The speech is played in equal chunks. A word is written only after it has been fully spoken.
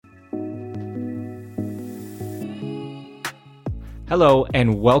Hello,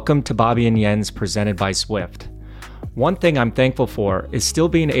 and welcome to Bobby and Jens presented by Zwift. One thing I'm thankful for is still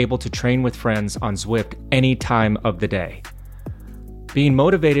being able to train with friends on Zwift any time of the day. Being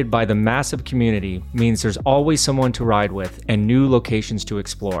motivated by the massive community means there's always someone to ride with and new locations to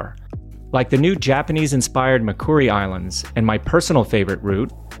explore. Like the new Japanese-inspired Makuri Islands and my personal favorite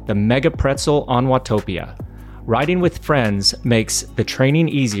route, the Mega Pretzel on Watopia. Riding with friends makes the training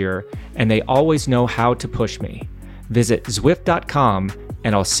easier, and they always know how to push me. Visit Zwift.com,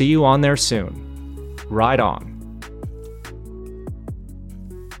 and I'll see you on there soon. Ride on.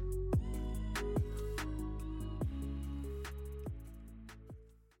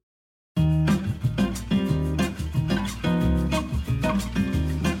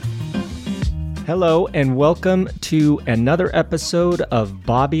 Hello, and welcome to another episode of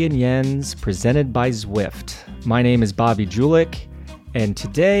Bobby and Jens presented by Zwift. My name is Bobby Julich, and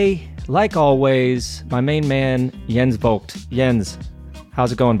today, like always, my main man, Jens Vogt. Jens,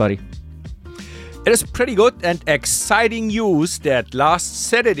 how's it going, buddy? It is pretty good and exciting news that last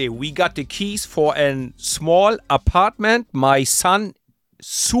Saturday we got the keys for a small apartment. My son,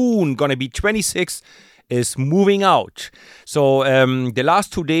 soon gonna be 26, is moving out. So the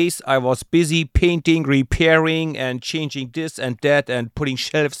last 2 days I was busy painting, repairing, and changing this and that and putting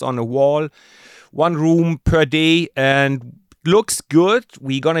shelves on the wall. One room per day, and looks good.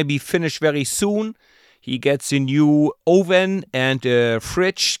 We're gonna be finished very soon. He gets a new oven and a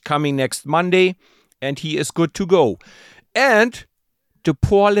fridge coming next Monday, and he is good to go. And the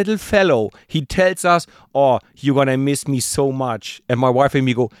poor little fellow, he tells us, "Oh, you're gonna miss me so much." And my wife and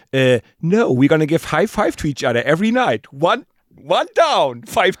me go, "No, we're gonna give high five to each other every night. One down,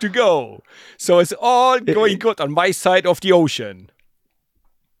 5 to go." So it's all going good on my side of the ocean.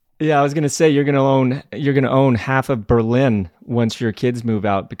 Yeah, I was gonna say you're gonna own half of Berlin once your kids move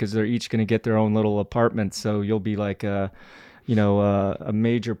out, because they're each gonna get their own little apartment. So you'll be like a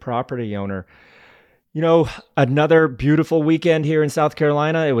major property owner. You know, another beautiful weekend here in South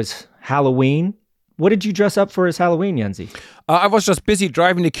Carolina. It was Halloween. What did you dress up for as Halloween, Jensi? I was just busy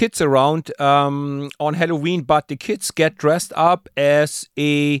driving the kids around on Halloween, but the kids get dressed up as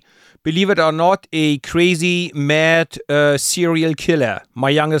believe it or not, a crazy, mad serial killer.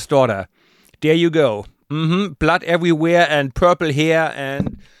 My youngest daughter. There you go. Blood everywhere and purple hair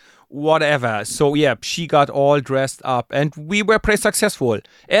and whatever. So yeah, she got all dressed up and we were pretty successful.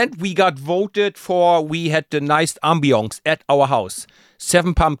 And we got voted for, we had the nice ambiance at our house.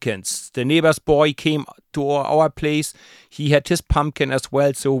 7 pumpkins. The neighbor's boy came to our place. He had his pumpkin as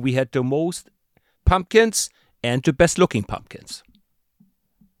well. So we had the most pumpkins and the best looking pumpkins.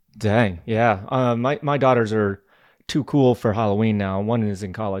 Dang, yeah. My daughters are too cool for Halloween now. One is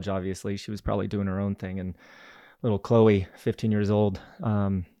in college, obviously. She was probably doing her own thing. And little Chloe, 15 years old,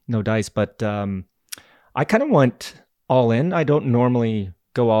 no dice. But I kind of went all in. I don't normally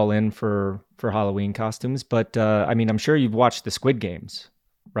go all in for Halloween costumes. But, I mean, I'm sure you've watched the Squid Games,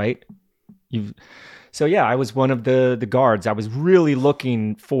 right? So, yeah, I was one of the guards. I was really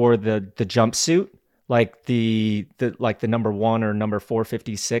looking for the jumpsuit. Like the number 1 or number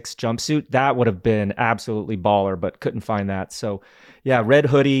 456 jumpsuit, that would have been absolutely baller, but couldn't find that. So yeah, red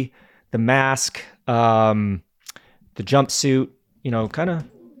hoodie, the mask, the jumpsuit, kind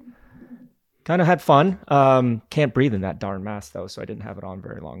of had fun. Can't breathe in that darn mask though, so I didn't have it on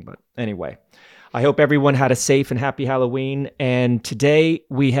very long. But anyway, I hope everyone had a safe and happy Halloween. And today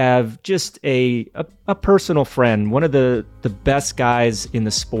we have just a personal friend, one of the best guys in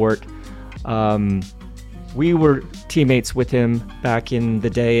the sport. We were teammates with him back in the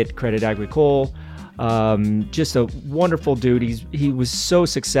day at Credit Agricole. Just a wonderful dude. He was so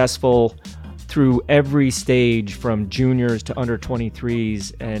successful through every stage from juniors to under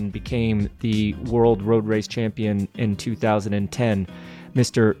 23s and became the world road race champion in 2010,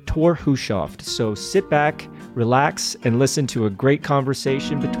 Mr. Thor Hushovd. So sit back, relax, and listen to a great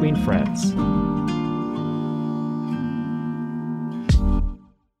conversation between friends.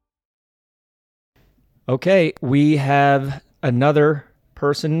 Okay, we have another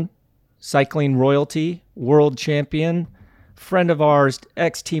person, cycling royalty, world champion, friend of ours,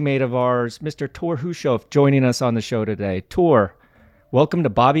 ex-teammate of ours, Mr. Thor Hushovd, joining us on the show today. Thor, welcome to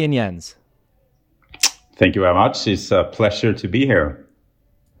Bobby and Jens. Thank you very much. It's a pleasure to be here.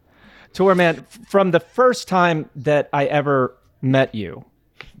 Thor, man, from the first time that I ever met you,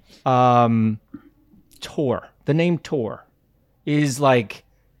 Thor, the name Thor, is like,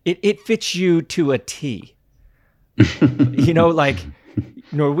 it fits you to a T. Like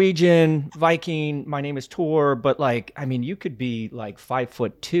Norwegian, Viking, my name is Thor, but you could be like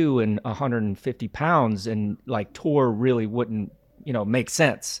 5'2" and 150 pounds, and like Thor really wouldn't, make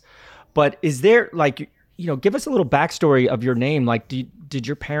sense. But is there give us a little backstory of your name. Like, did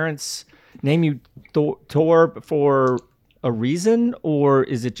your parents name you Thor for a reason, or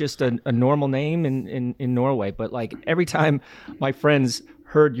is it just a normal name in Norway? But like every time my friends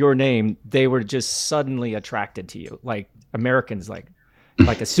heard your name, they were just suddenly attracted to you, like Americans, like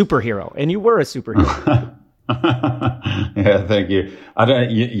a superhero, and you were a superhero. Yeah, thank you. I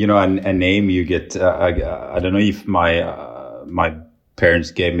don't, a name you get. I don't know if my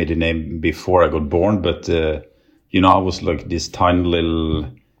parents gave me the name before I got born, but I was like this tiny little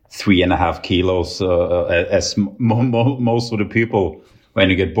 3.5 kilos, as most of the people when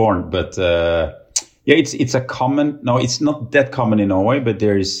you get born. But it's a common. No, it's not that common in Norway, but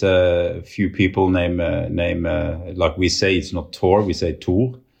there is a few people name like we say. It's not Thor, we say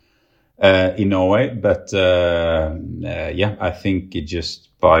Thor. In Norway, but I think it just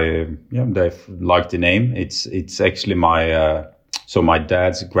they like the name. It's actually my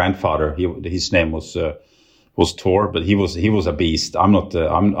dad's grandfather. His name was Thor, but he was a beast. I'm not.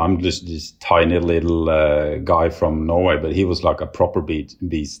 I'm just this tiny little guy from Norway, but he was like a proper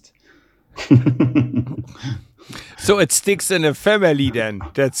beast. So it sticks in a family then.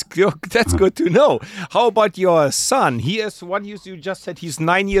 That's good to know. How about your son? He is what you just said. He's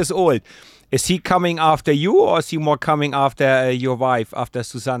 9 years old. Is he coming after you, or is he more coming after your wife, after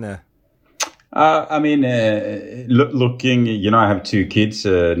Susanne? Looking, I have 2 kids.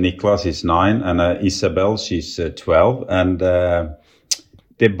 Niklas is 9, and Isabel, she's 12, and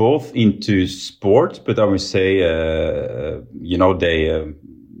they're both into sport. But I would say, they.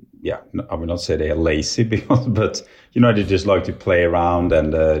 I would not say they are lazy, but they just like to play around,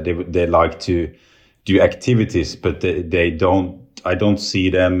 and they like to do activities, but they don't. I don't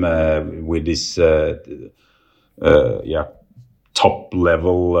see them with this top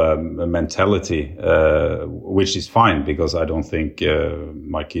level mentality, which is fine, because I don't think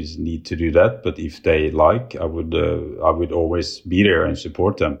my kids need to do that. But if they like, I would always be there and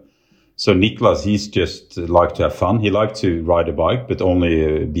support them. So Niklas, he's just like to have fun. He likes to ride a bike, but only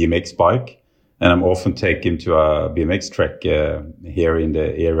a BMX bike. And I'm often taken to a BMX track here in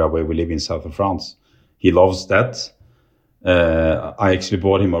the area where we live in south of France. He loves that. I actually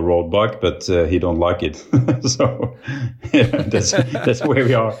bought him a road bike, but he don't like it. So that's where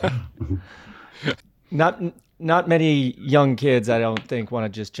we are. Not many young kids, I don't think,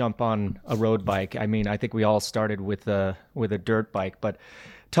 want to just jump on a road bike. I mean, I think we all started with a dirt bike, but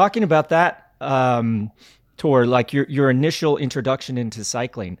talking about that, Thor, like your initial introduction into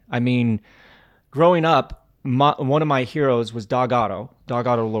cycling. I mean, growing up, one of my heroes was Dag Otto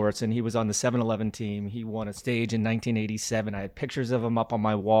Lauritsen. He was on the 7-Eleven team. He won a stage in 1987. I had pictures of him up on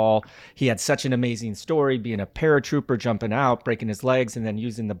my wall. He had such an amazing story, being a paratrooper, jumping out, breaking his legs, and then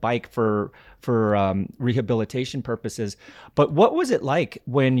using the bike for rehabilitation purposes. But what was it like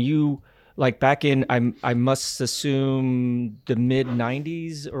when you... Like back in, I must assume the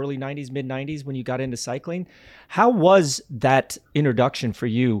mid-90s, early 90s, mid-90s, when you got into cycling. How was that introduction for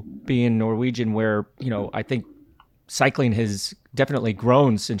you, being Norwegian, where, I think cycling has definitely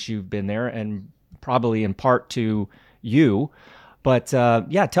grown since you've been there, and probably in part to you. But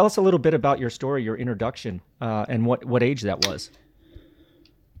tell us a little bit about your story, your introduction, and what age that was.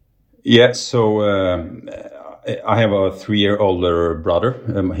 Yeah, so... I have a 3-year older brother.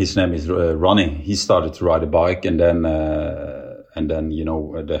 His name is Ronnie. He started to ride a bike, and then the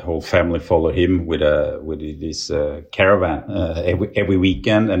whole family followed him with this caravan every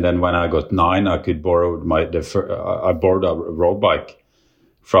weekend. And then when I got 9, I could borrow I borrowed a road bike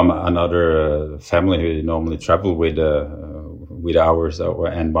from another family who normally travel with ours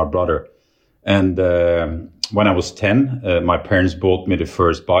and my brother. And when I was 10, my parents bought me the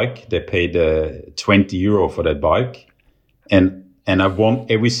first bike. They paid €20 for that bike, and I won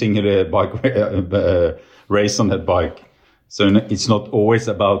every single bike race on that bike. So it's not always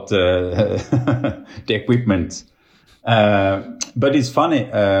about the equipment, but it's funny.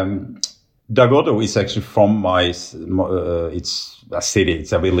 Dag Otto is actually from it's a city,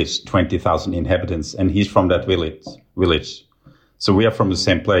 it's a village, 20,000 inhabitants, and he's from that village. So we are from the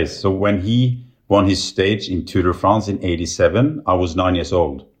same place. So when he won his stage in Tour de France in 87, I was 9 years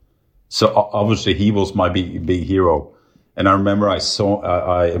old. So obviously he was my big hero. And I remember I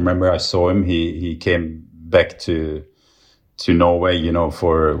saw him. He came back to Norway,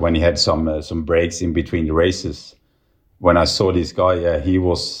 for when he had some breaks in between the races. When I saw this guy, he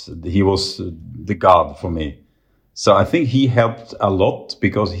was the god for me. So I think he helped a lot,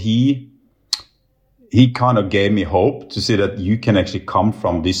 because he kind of gave me hope to see that you can actually come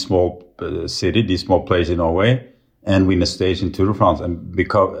from this small city, this small place in Norway, and win a stage in Tour de France and be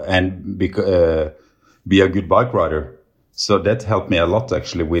a good bike rider. So that helped me a lot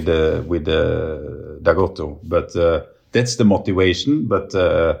actually with Dagotto. But that's the motivation. But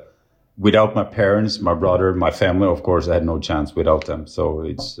without my parents, my brother, my family, of course, I had no chance without them. So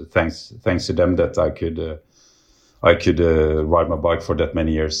it's thanks to them that I could ride my bike for that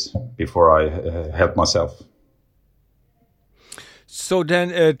many years before I helped myself. So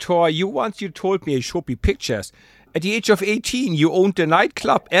then, Thor, you told me, you showed me pictures. At the age of 18, you owned a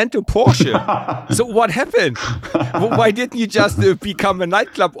nightclub and a Porsche. So what happened? Why didn't you just become a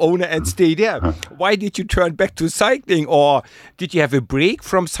nightclub owner and stay there? Why did you turn back to cycling? Or did you have a break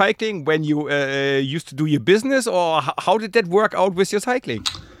from cycling when you used to do your business? Or how did that work out with your cycling?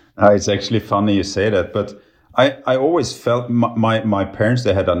 It's actually funny you say that, but I always felt my parents,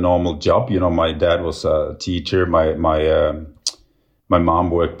 they had a normal job. You know, my dad was a teacher. My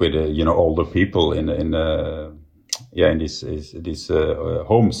mom worked with older people in these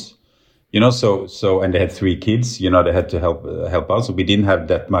homes, you know. So and they had 3 kids. You know, they had to help out. So we didn't have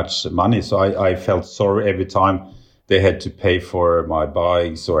that much money. So I felt sorry every time they had to pay for my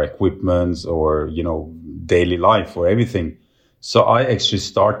bikes or equipment or daily life or everything. So I actually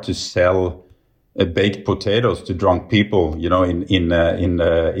start to sell baked potatoes to drunk people, in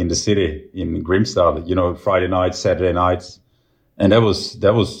the city in Grimstad. You know, Friday nights, Saturday nights. And that was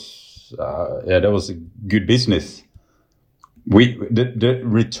a good business. The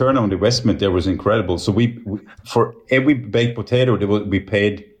return on the investment there was incredible. So we for every baked potato we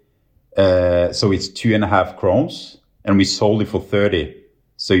paid, so it's 2.5 crowns, and we sold it for 30.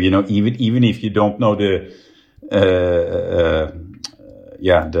 So even if you don't know the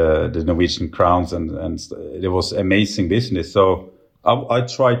Norwegian crowns, and it was amazing business. So I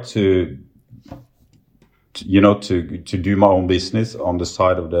tried to do my own business on the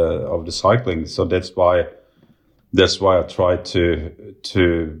side of the cycling. So that's why I tried to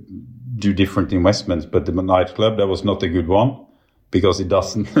do different investments. But the nightclub, that was not a good one, because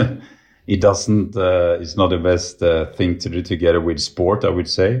it's not the best thing to do together with sport, I would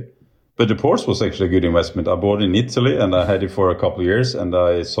say. But the Porsche was actually a good investment. I bought it in Italy and I had it for a couple of years, and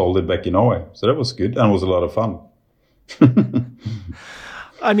I sold it back in Norway. So that was good and it was a lot of fun.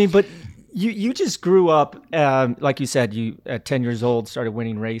 I mean, but you just grew up, like you said, you at 10 years old started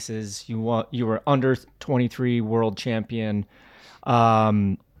winning races. You were under 23 world champion.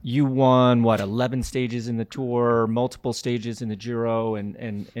 You won 11 stages in the Tour, multiple stages in the Giro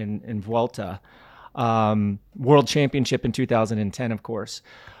and Vuelta. World championship in 2010, of course.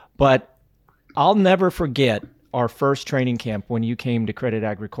 But I'll never forget our first training camp when you came to Credit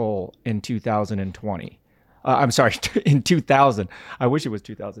Agricole in 2020. I'm sorry, in 2000. I wish it was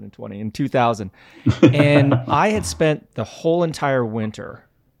 2020. In 2000. And I had spent the whole entire winter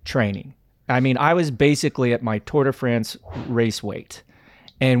training. I mean, I was basically at my Tour de France race weight.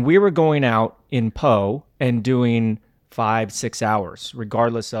 And we were going out in Po and doing 5-6 hours,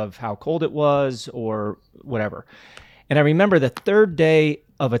 regardless of how cold it was or whatever. And I remember the third day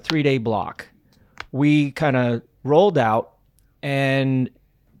of a 3-day block, we kind of rolled out, and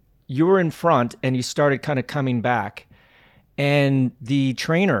you were in front and you started kind of coming back. And the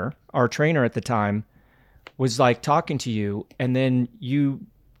trainer, our trainer at the time, was like talking to you. And then you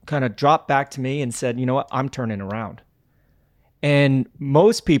kind of dropped back to me and said, you know what, I'm turning around. And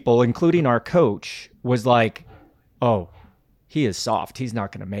most people, including our coach, was like, oh, he is soft. He's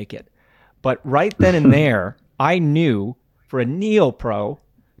not going to make it. But right then and there, I knew for a neo-pro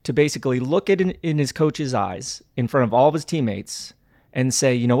to basically look at in his coach's eyes in front of all of his teammates and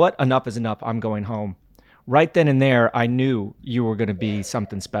say, you know what, enough is enough. I'm going home. Right then and there, I knew you were going to be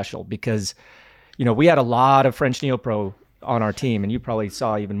something special, because, we had a lot of French neo-pro on our team, and you probably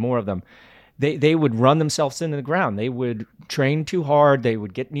saw even more of them. They would run themselves into the ground. They would train too hard. They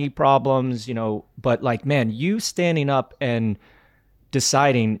would get knee problems, but like, man, you standing up and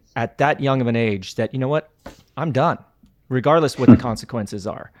deciding at that young of an age that, you know what, I'm done, regardless what the consequences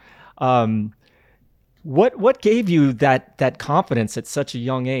are. What gave you that confidence at such a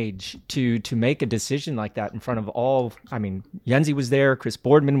young age to make a decision like that in front of all? I mean, Jensi was there, Chris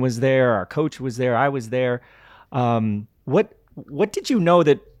Boardman was there, our coach was there, I was there. What did you know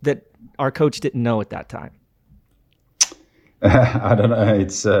that our coach didn't know at that time? I don't know.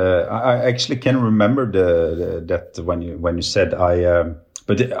 It's I actually can remember that when you said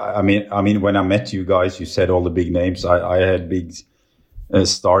but I mean when I met you guys, you said all the big names. I had big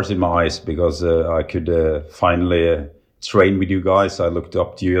stars in my eyes, because I could finally train with you guys. I looked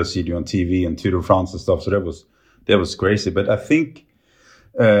up to you. I see you on TV and Tour de France and stuff. So that was crazy. But I think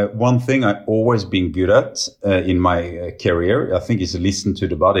one thing I've always been good at in my career, I think, is listen to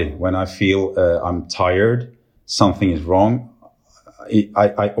the body. When I feel I'm tired, something is wrong,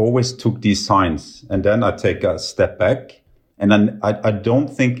 I always took these signs, and then I take a step back And then I don't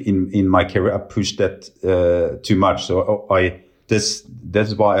think in my career I pushed that too much. So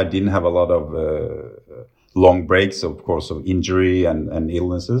that's why I didn't have a lot of long breaks, of course, of injury and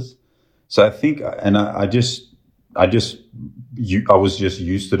illnesses. So I think, and I was just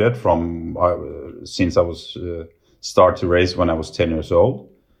used to that from since I was start to race when I was 10 years old.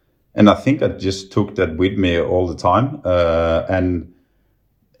 And I think I just took that with me all the time. And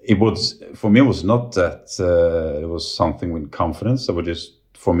it was, for me, it was not that it was something with confidence. It would just,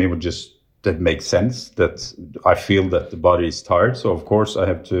 for me, it would just, that makes sense that I feel that the body is tired. So of course I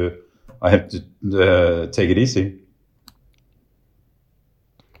have to take it easy.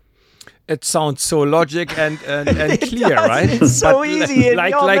 It sounds so logic and clear, right? It's so easy.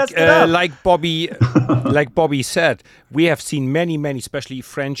 Like Bobby said, we have seen many, especially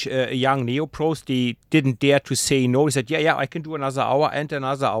French young neo-pros. They didn't dare to say no. They said, yeah, I can do another hour and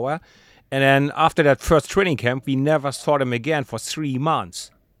another hour. And then after that first training camp, we never saw them again for 3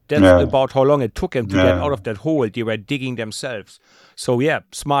 months. That's about how long it took them to get out of that hole they were digging themselves. So yeah,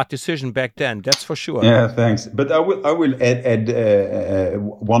 smart decision back then. That's for sure. Yeah, thanks. But I will add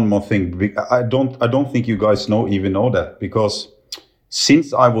one more thing. I don't think you guys even know that, because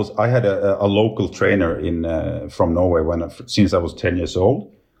since I had a local trainer from Norway since I was 10 years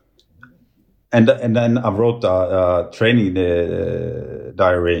old, and then I wrote a training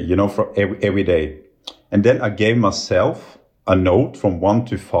diary, for every day, and then I gave myself a note from 1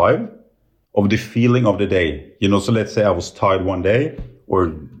 to 5 of the feeling of the day. So let's say I was tired one day,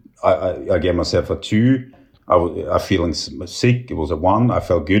 or I gave myself a 2. I feeling sick. It was a 1. I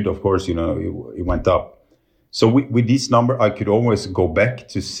felt good. Of course, it went up. So with this number, I could always go back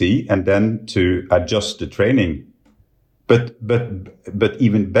to see and then to adjust the training. But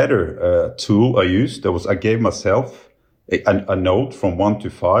even better tool I used, I gave myself a note from 1 to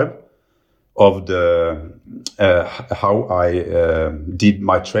 5 of the how I did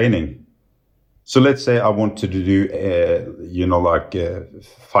my training. So let's say I wanted to do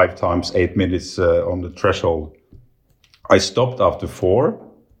 5 times 8 minutes on the threshold. I stopped after 4,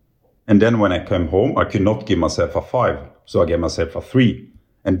 and then when I came home, I could not give myself a 5, so I gave myself a 3.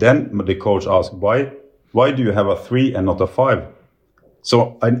 And then the coach asked, why do you have a 3 and not a 5?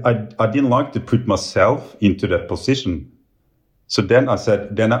 So I didn't like to put myself into that position. So then I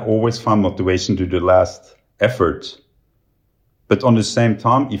said, then I always found motivation to do the last effort. But on the same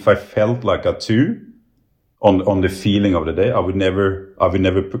time, if I felt like a 2 on the feeling of the day, I would never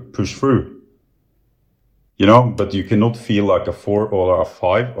push through. But you cannot feel like a 4 or a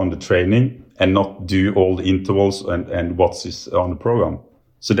 5 on the training and not do all the intervals and what's on the program.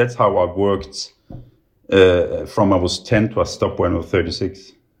 So that's how I worked from I was 10 to I stopped when I was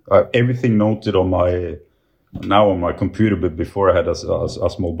 36. Everything noted on my computer, but before I had a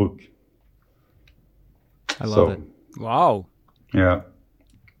small book. I love it. Wow. Yeah.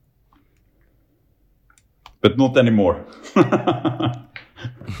 But not anymore.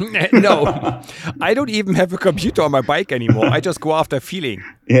 No, I don't even have a computer on my bike anymore. I just go after feeling.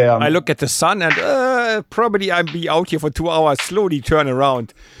 Yeah. I look at the sun and probably I'll be out here for 2 hours, slowly turn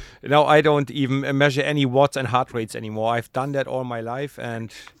around. Now I don't even measure any watts and heart rates anymore. I've done that all my life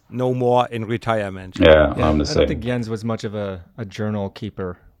and no more in retirement. Yeah, I'm the same. I don't think Jens was much of a journal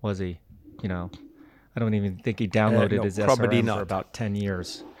keeper, was he? I don't even think he downloaded his SRM for about 10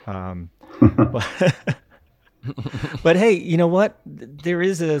 years. But hey, you know what? There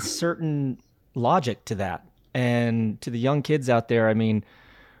is a certain logic to that. And to the young kids out there, I mean,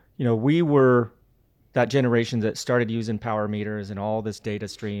 we were that generation that started using power meters and all this data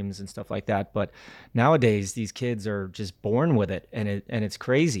streams and stuff like that. But nowadays, these kids are just born with it, and it's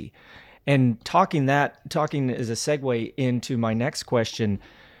crazy. And talking as a segue into my next question,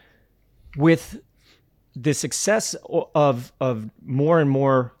 with the success of more and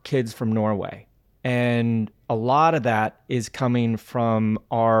more kids from Norway, and a lot of that is coming from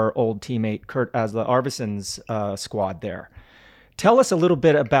our old teammate Kurt Asle Arvison's squad there. Tell us a little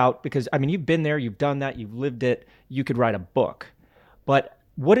bit about, because I mean, you've been there, you've done that, you've lived it, you could write a book. But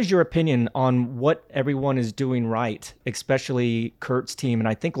what is your opinion on what everyone is doing right, especially Kurt's team? And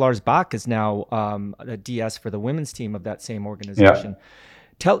I think Lars Bach is now a DS for the women's team of that same organization.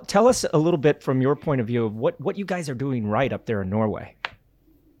 Yeah. Tell us a little bit from your point of view of what you guys are doing right up there in Norway.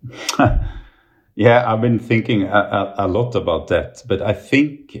 Yeah, I've been thinking a lot about that, but I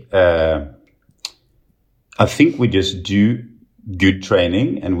think we just do good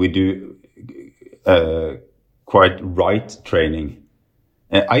training, and we do quite right training.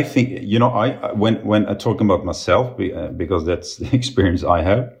 And I think, when I talk about myself, because that's the experience I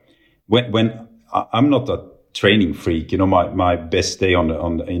have, when I'm not a training freak, my best day in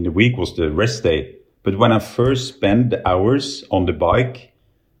the week was the rest day. But when I first spend the hours on the bike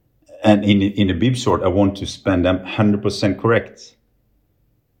and in a bib short, I want to spend them 100% correct.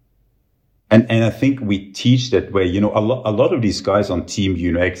 And I think we teach that way. A lot of these guys on Team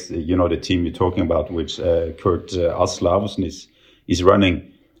UNX, the team you're talking about, which Kurt Aslavsen is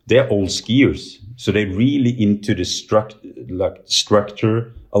running, they're old skiers. So they're really into the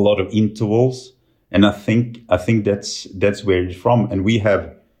structure, a lot of intervals. And I think that's where it's from. And we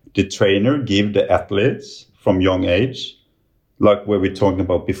have the trainer give the athletes from young age, like where we're talking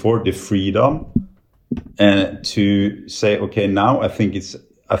about before, the freedom to say, okay, now I think it's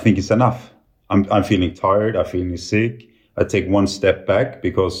enough. I'm feeling tired. I'm feeling sick. I take one step back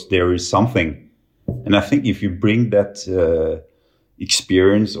because there is something. And I think if you bring that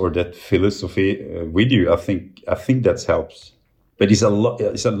experience or that philosophy with you, I think that helps. But it's a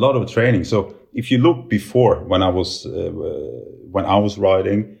lot of training. So if you look before, when I was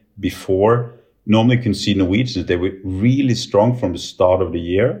riding before, normally you can see Norwegians, they were really strong from the start of the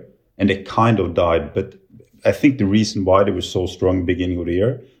year and they kind of died. But I think the reason why they were so strong at the beginning of the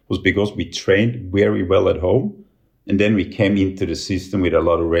year was because we trained very well at home. And then we came into the system with a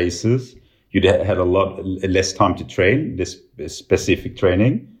lot of races. You had a lot less time to train, this specific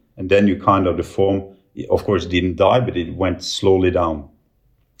training. And then you the form, of course, didn't die, but it went slowly down.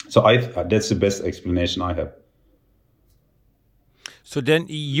 So that's the best explanation I have. So then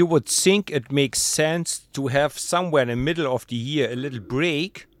you would think it makes sense to have somewhere in the middle of the year a little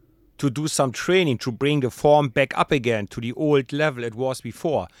break to do some training to bring the form back up again to the old level it was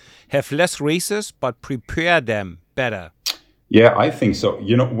before. Have less races, but prepare them better. Yeah, I think so.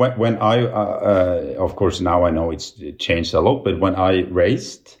 When I, of course, now I know it's changed a lot, but when I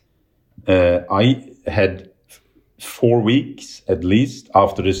raced, I had 4 weeks at least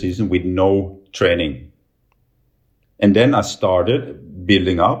after the season with no training. And then I started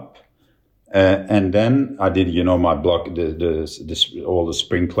building up. And then I did, my block, all the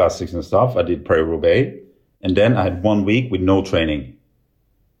spring classics and stuff. I did Paris-Roubaix. And then I had 1 week with no training.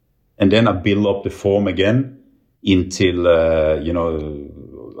 And then I built up the form again until,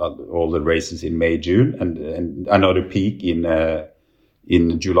 all the races in May, June, and another peak in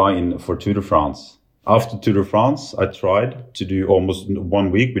July for Tour de France. After Tour de France, I tried to do almost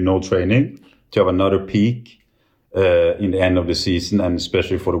 1 week with no training to have another peak in the end of the season, and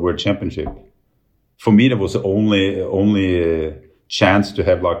especially for the World Championship. For me, that was the only chance to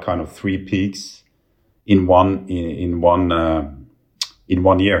have 3 peaks in one year.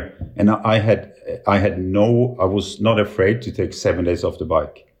 And I was not afraid to take 7 days off the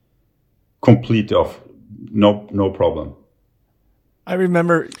bike, complete off, no problem. I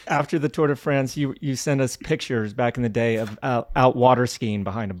remember after the Tour de France, you sent us pictures back in the day of out water skiing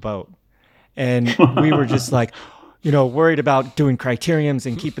behind a boat, and we were just worried about doing criteriums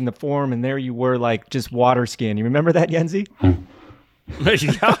and keeping the form, and there you were, just water skiing. You remember that, Jensi?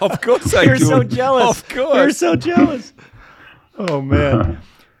 Yeah, of course I do. You're so jealous. Of course. You're so jealous. Oh, man.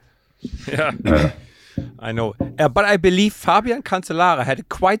 Yeah, I know. But I believe Fabian Cancellara had a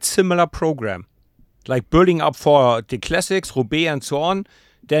quite similar program, building up for the classics, Roubaix and so on,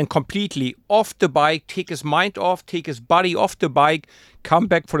 then completely off the bike, take his mind off, take his body off the bike, come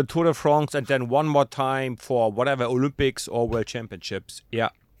back for the Tour de France, and then one more time for whatever Olympics or World Championships. Yeah,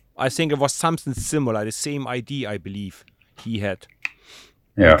 I think it was something similar, the same idea, I believe he had.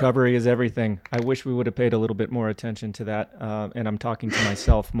 Yeah. Recovery is everything. I wish we would have paid a little bit more attention to that. And I'm talking to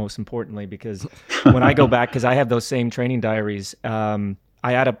myself most importantly, because when I go back, because I have those same training diaries, I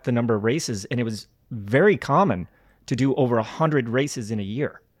add up the number of races, and it was very common to do over 100 races in a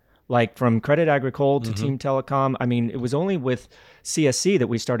year. From Credit Agricole to Team Telecom. I mean, it was only with CSC that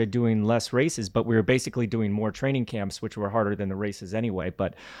we started doing less races, but we were basically doing more training camps, which were harder than the races anyway,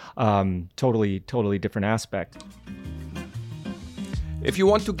 but totally different aspect. If you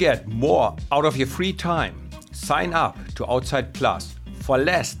want to get more out of your free time, sign up to Outside Plus. For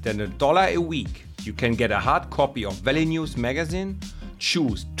less than $1 a week, you can get a hard copy of Velonews magazine,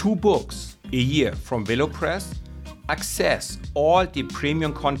 choose 2 books a year from VeloPress, access all the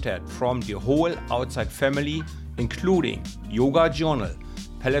premium content from the whole Outside family, including Yoga Journal,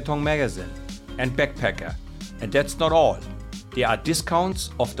 Peloton Magazine, and Backpacker. And that's not all. There are discounts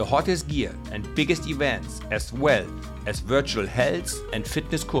of the hottest gear and biggest events, as well as virtual health and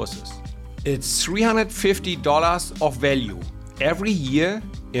fitness courses. It's $350 of value every year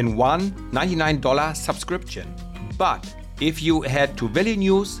in one $99 subscription. But if you head to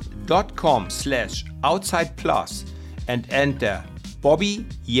velonews.com/outsideplus and enter Bobby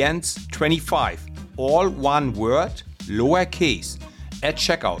Jens 25, all one word, lowercase, at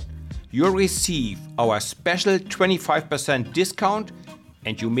checkout, you'll receive our special 25% discount,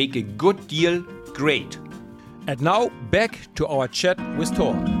 and you make a good deal Great. And now back to our chat with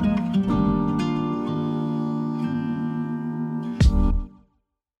Thor.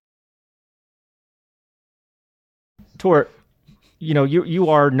 Thor, you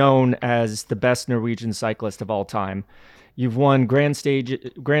are known as the best Norwegian cyclist of all time. You've won Grand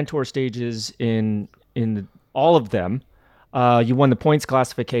Tour stages in all of them. You won the points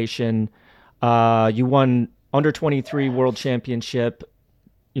classification. You won under 23 World Championship.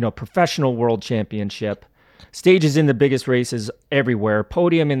 Professional World Championship. Stages in the biggest races everywhere.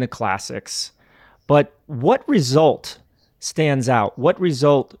 Podium in the classics. But what result stands out? What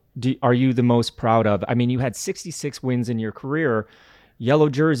result are you the most proud of? I mean, you had 66 wins in your career, yellow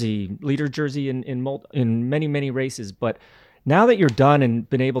jersey, leader jersey in many, many races. But now that you're done and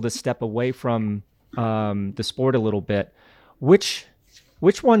been able to step away from the sport a little bit, which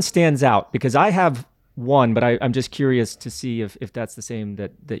one stands out? Because I have one, but I'm just curious to see if that's the same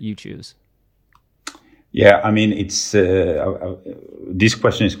that you choose. Yeah, I mean, it's this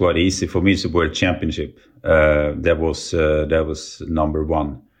question is quite easy for me. It's the World Championship. That was number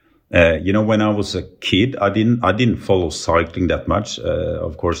one. When I was a kid, I didn't follow cycling that much.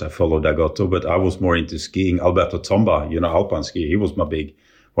 Of course, I followed Agato, but I was more into skiing. Alberto Tomba, alpine ski. He was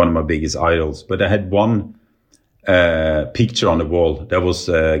one of my biggest idols. But I had one picture on the wall. That was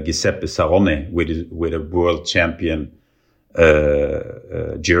Giuseppe Saronni with a world champion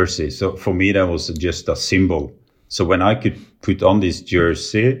jersey. So for me, that was just a symbol. So when I could put on this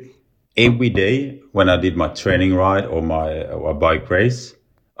jersey every day when I did my training ride or a bike race,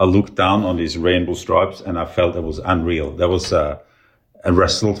 I looked down on these rainbow stripes and I felt it was unreal. That was a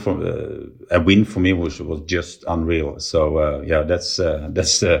result from a win for me, which was just unreal. So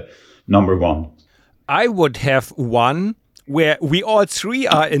that's number one. I would have one where we all three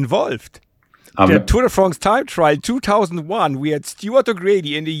are involved. The Tour de France time trial 2001, we had Stuart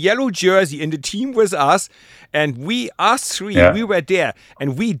O'Grady in the yellow jersey in the team with us, and we were there,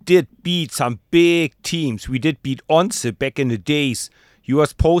 and we did beat some big teams. We did beat Once back in the days,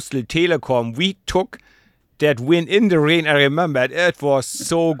 US Postal, Telecom. We took that win in the rain. I remember it was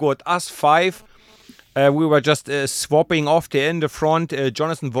so good. Us five, we were just swapping off there in the front,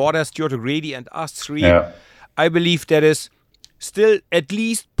 Jonathan Warder, Stuart O'Grady, and us three. Yeah. I believe that is still at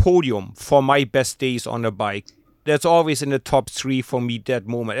least podium for my best days on the bike. That's always in the top three for me, that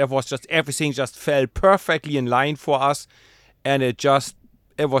moment. It was just, everything just fell perfectly in line for us, and it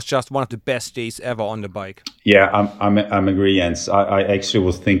was just one of the best days ever on the bike. Yeah, I'm agree, Jens. I actually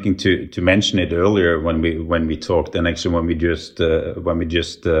was thinking to mention it earlier when we talked, and actually when we just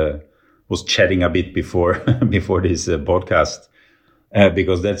was chatting a bit before this podcast,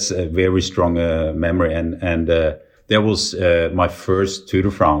 because that's a very strong memory, and that was my first Tour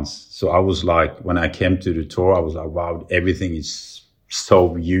de France. So I was like, when I came to the Tour, I was like, wow, everything is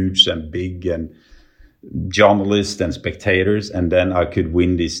so huge and big, and journalists and spectators. And then I could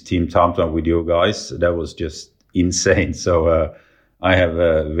win this Team TomTom with you guys. That was just insane. So I have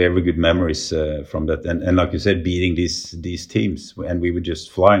very good memories from that. And like you said, beating these teams, and we were just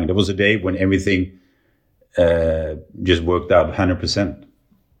flying. There was a day when everything just worked out 100%.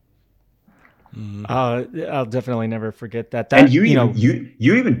 I'll definitely never forget that. And you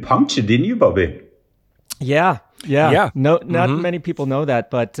even punctured, didn't you, Bobby? Yeah. No, not many people know that,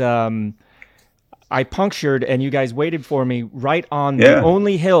 but I punctured, and you guys waited for me right on the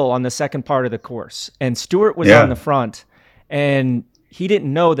only hill on the second part of the course. And Stuart was on the front, and he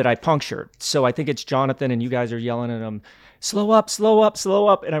didn't know that I punctured. So I think it's Jonathan, and you guys are yelling at him, slow up, slow up, slow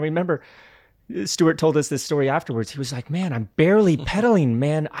up. And I remember Stuart told us this story afterwards. He was like, man, I'm barely pedaling,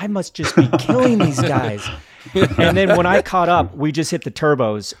 man. I must just be killing these guys. And then when I caught up, we just hit the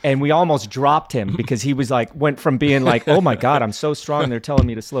turbos, and we almost dropped him because he was like, went from being like, oh my God, I'm so strong, they're telling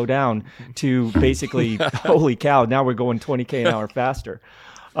me to slow down, to basically, holy cow, now we're going 20K an hour faster.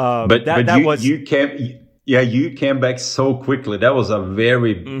 You came back so quickly. That was a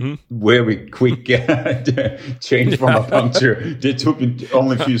very, very quick change from a puncture. It took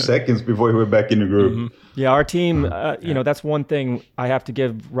only a few seconds before we were back in the group. Yeah, our team, that's one thing I have to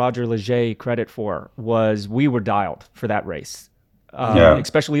give Roger Leger credit for, was we were dialed for that race.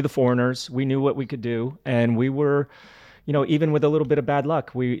 Especially the foreigners. We knew what we could do, and we were, even with a little bit of bad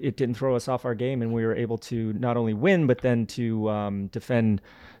luck, it didn't throw us off our game, and we were able to not only win, but then to defend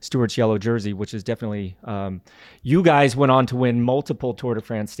Stuart's yellow jersey, which is definitely, you guys went on to win multiple Tour de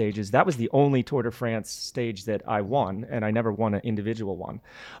France stages. That was the only Tour de France stage that I won, and I never won an individual one.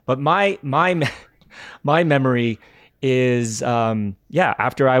 But my memory is,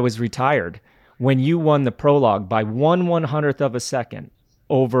 after I was retired, when you won the prologue by 1/100th of a second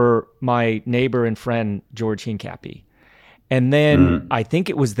over my neighbor and friend, George Hincapie. And then I think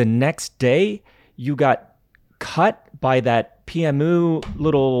it was the next day, you got cut by that PMU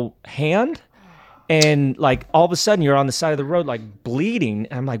little hand, and like all of a sudden you're on the side of the road like bleeding.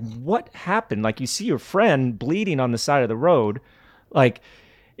 And I'm like, what happened? Like you see your friend bleeding on the side of the road. Like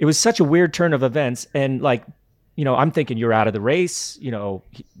it was such a weird turn of events. And like, you know, I'm thinking you're out of the race, you know,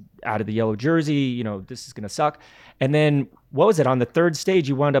 out of the yellow jersey, you know, this is going to suck. And then what was it? On the third stage,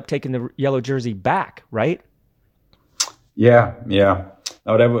 you wound up taking the yellow jersey back, right? Yeah.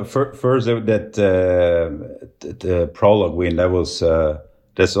 Now that was first that the prologue win, that was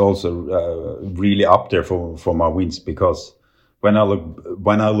that's also really up there for my wins, because when I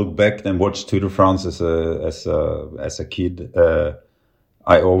look back and watch Tour de France as a kid,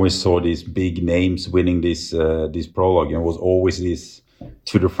 I always saw these big names winning this prologue, and it was always these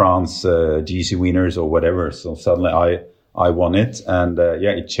Tour de France GC winners or whatever. So suddenly I won it, and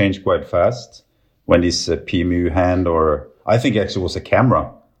it changed quite fast when this PMU hand, or I think actually it was a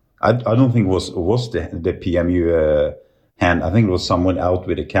camera. I don't think it was the PMU hand. I think it was someone out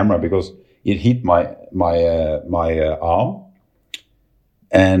with a camera, because it hit my arm,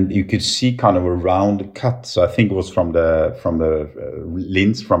 and you could see kind of a round cut. So I think it was from the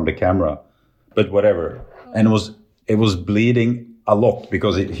lens from the camera, but whatever. And it was bleeding a lot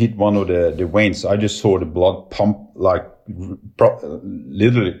because it hit one of the veins. So I just saw the blood pump, like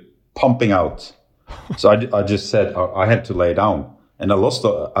literally pumping out. So I just said I had to lay down, and I lost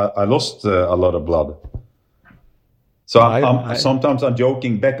a lot of blood. So sometimes I'm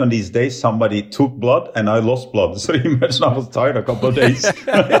joking. Back on these days, somebody took blood and I lost blood. So you imagine I was tired a couple of days.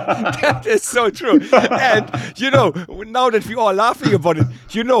 That is so true. And, you know, now that we are laughing about it,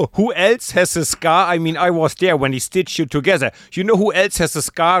 you know who else has a scar? I mean, I was there when he stitched you together. You know who else has a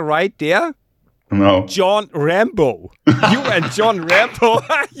scar right there? No. John Rambo. You and John Rambo,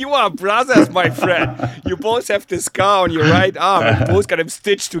 you are brothers, my friend. You both have the scar on your right arm and both got him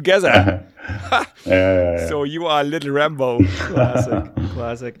stitched together. So you are little Rambo.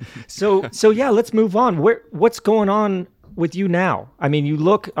 Classic. So yeah, let's move on. What's going on with you now? I mean, you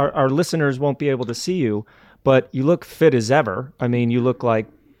look, our listeners won't be able to see you, but you look fit as ever. I mean, you look like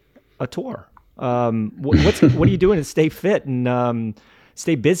a tour. What are you doing to stay fit and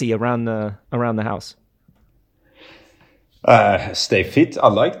stay busy around the house? Stay fit. I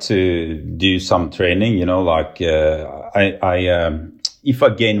like to do some training, you know, like if I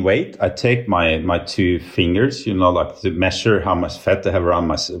gain weight, I take my two fingers, you know, like to measure how much fat I have around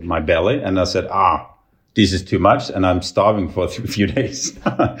my belly. And I said, this is too much, and I'm starving for a few days.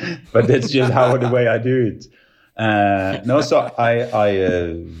 But that's just the way I do it. So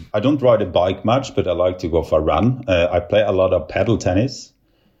I don't ride a bike much, but I like to go for a run. I play a lot of paddle tennis,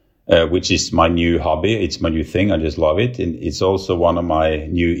 which is my new hobby. It's my new thing. I just love it. And it's also one of my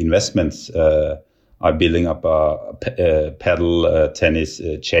new investments. I'm building up a paddle tennis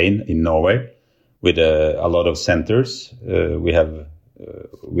chain in Norway with a lot of centers. We have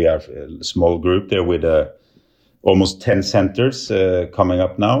a small group there with almost 10 centers coming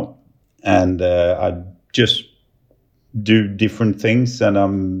up now. And I just do different things, and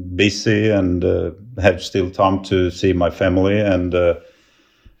I'm busy and have still time to see my family.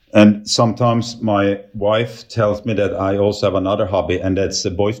 And sometimes my wife tells me that I also have another hobby, and that's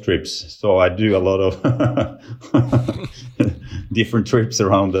boys trips. So I do a lot of different trips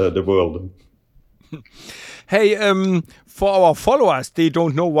around the world. Hey, for our followers, they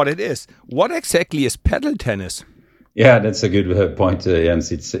don't know what it is. What exactly is paddle tennis? Yeah, that's a good point, Jens.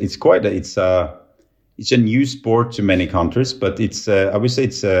 It's a new sport to many countries, but I would say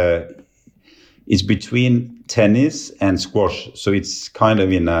it's between tennis and squash. So it's kind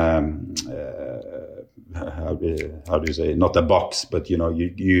of in how do you say, not a box, but you know,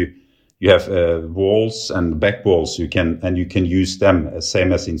 you have walls and back walls. You can use them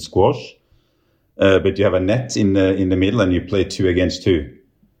same as in squash, but you have a net in the middle, and you play 2 against 2.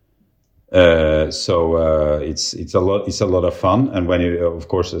 So it's a lot of fun, and when you, of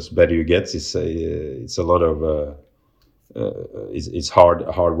course, as better you get, it's a lot of it's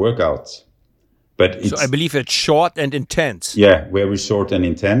hard workout. But so I believe it's short and intense. Yeah, very short and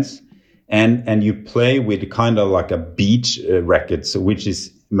intense, and you play with kind of like a beach racket, so which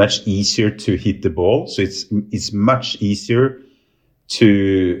is much easier to hit the ball. So it's much easier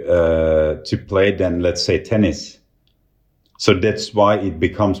to play than, let's say, tennis. So that's why it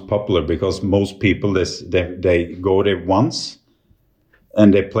becomes popular, because most people they go there once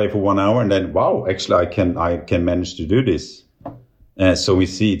and they play for 1 hour, and then wow, actually I can manage to do this. So we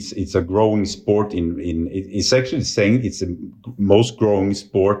see it's a growing sport it's actually saying it's the most growing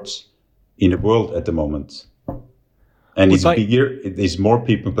sport in the world at the moment. And it's bigger. There's more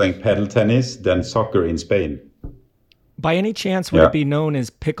people playing paddle tennis than soccer in Spain. By any chance, would it be known as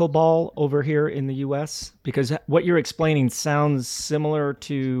pickleball over here in the U.S.? Because what you're explaining sounds similar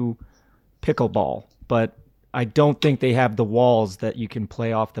to pickleball, but I don't think they have the walls that you can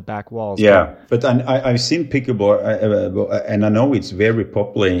play off the back walls. Yeah, but I've seen pickleball, and I know it's very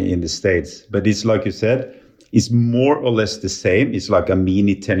popular in the States. But it's like you said, it's more or less the same. It's like a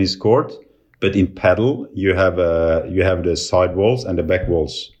mini tennis court, but in paddle you have the side walls and the back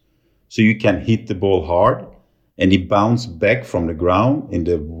walls, so you can hit the ball hard, and it bounces back from the ground in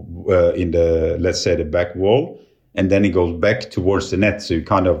the let's say the back wall, and then it goes back towards the net. So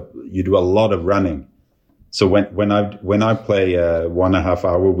you do a lot of running. So when I play 1.5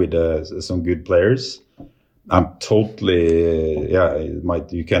 hours with some good players, I'm totally my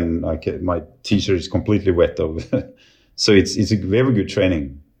t-shirt is completely wet of. So it's a very good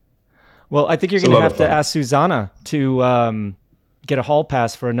training. Well, I think you're going to have to ask Susanna to get a hall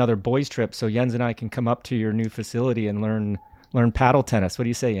pass for another boys trip, so Jens and I can come up to your new facility and learn paddle tennis. What do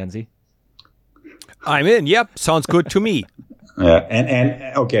you say, Jensi? I'm in. Yep, sounds good to me. Yeah,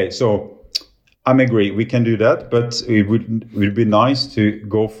 and okay, so. I agree. We can do that, but it would be nice to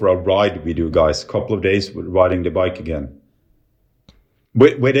go for a ride with you guys. A couple of days riding the bike again.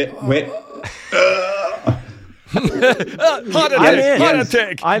 Heart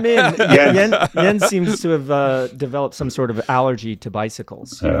attack. I'm in. Jens seems to have developed some sort of allergy to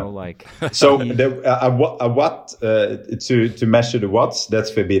bicycles. You know, like so. A watt to measure the watts,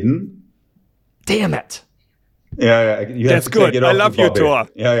 that's forbidden. Damn it. Yeah, that's good. I love you, Thor.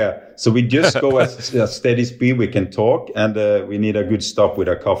 Yeah. So we just go at a steady speed. We can talk, and we need a good stop with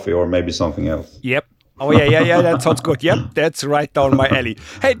a coffee or maybe something else. Yep. Oh yeah. That sounds good. Yep, that's right down my alley.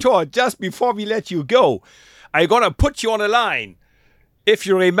 Hey, Thor, just before we let you go, I'm gonna put you on a line. If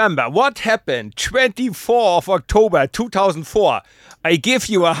you remember what happened 24th of October 2004, I give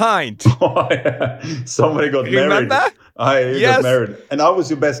you a hint. Oh, yeah. Somebody got married. Remember? I got married, and I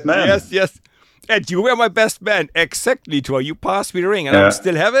was your best man. Yes. And you were my best man. Exactly, Thor. You passed me the ring, and I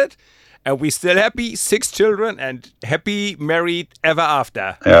still have it. And we still happy, 6 children, and happy married ever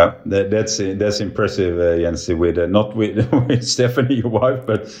after. Yeah, that's impressive, Jensi. Not with Stephanie, your wife,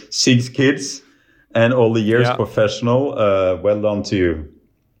 but 6 kids and all the years professional. Well done to you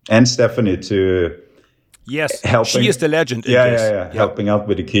and Stephanie to helping. She is the legend. Yeah. Helping out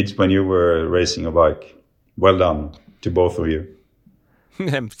with the kids when you were racing a bike. Well done to both of you.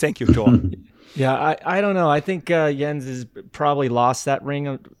 Thank you, Thor. Yeah, I don't know. I think Jens has probably lost that ring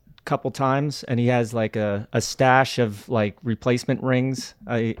a couple times, and he has like a stash of like replacement rings.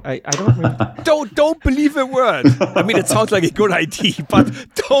 I don't really... don't believe a word. I mean, it sounds like a good idea, but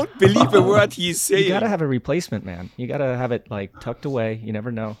don't believe a word he's saying. You gotta have a replacement, man. You gotta have it like tucked away. You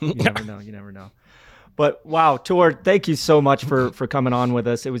never know. You never know. But wow, Thor, thank you so much for coming on with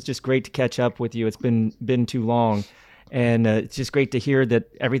us. It was just great to catch up with you. It's been too long. And it's just great to hear that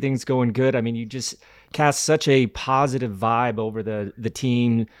everything's going good. I mean, you just cast such a positive vibe over the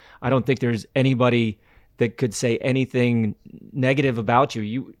team. I don't think there's anybody that could say anything negative about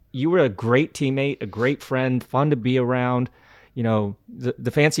you. You were a great teammate, a great friend, fun to be around. You know,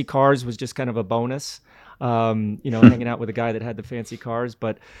 the fancy cars was just kind of a bonus. Hanging out with a guy that had the fancy cars.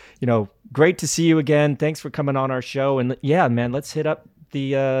 But, great to see you again. Thanks for coming on our show. And yeah, man, let's hit up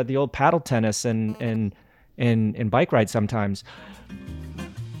the old paddle tennis and bike ride sometimes.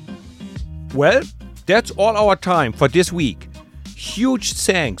 Well, that's all our time for this week. Huge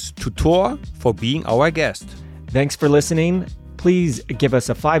thanks to Thor for being our guest. Thanks for listening. Please give us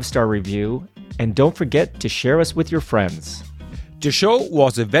a 5-star review, and don't forget to share us with your friends. The show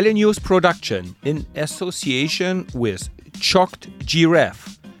was a Velonews production in association with Shocked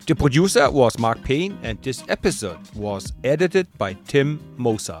Giraffe. The producer was Mark Payne, and this episode was edited by Tim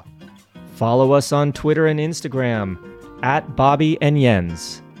Mossa. Follow us on Twitter and Instagram @Bobby and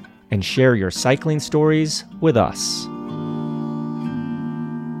Jens, and share your cycling stories with us.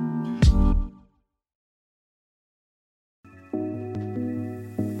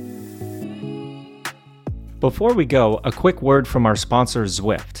 Before we go, a quick word from our sponsor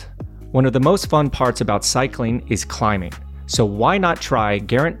Zwift. One of the most fun parts about cycling is climbing, so why not try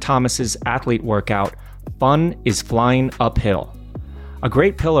Geraint Thomas's athlete workout, Fun is Flying Uphill. A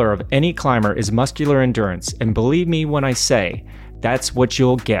great pillar of any climber is muscular endurance, and believe me when I say, that's what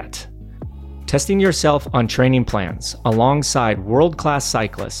you'll get. Testing yourself on training plans alongside world-class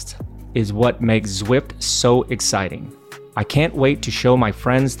cyclists is what makes Zwift so exciting. I can't wait to show my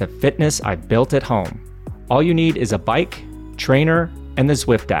friends the fitness I built at home. All you need is a bike, trainer, and the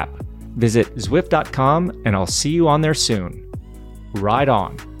Zwift app. Visit Zwift.com and I'll see you on there soon. Ride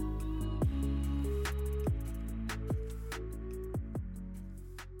on.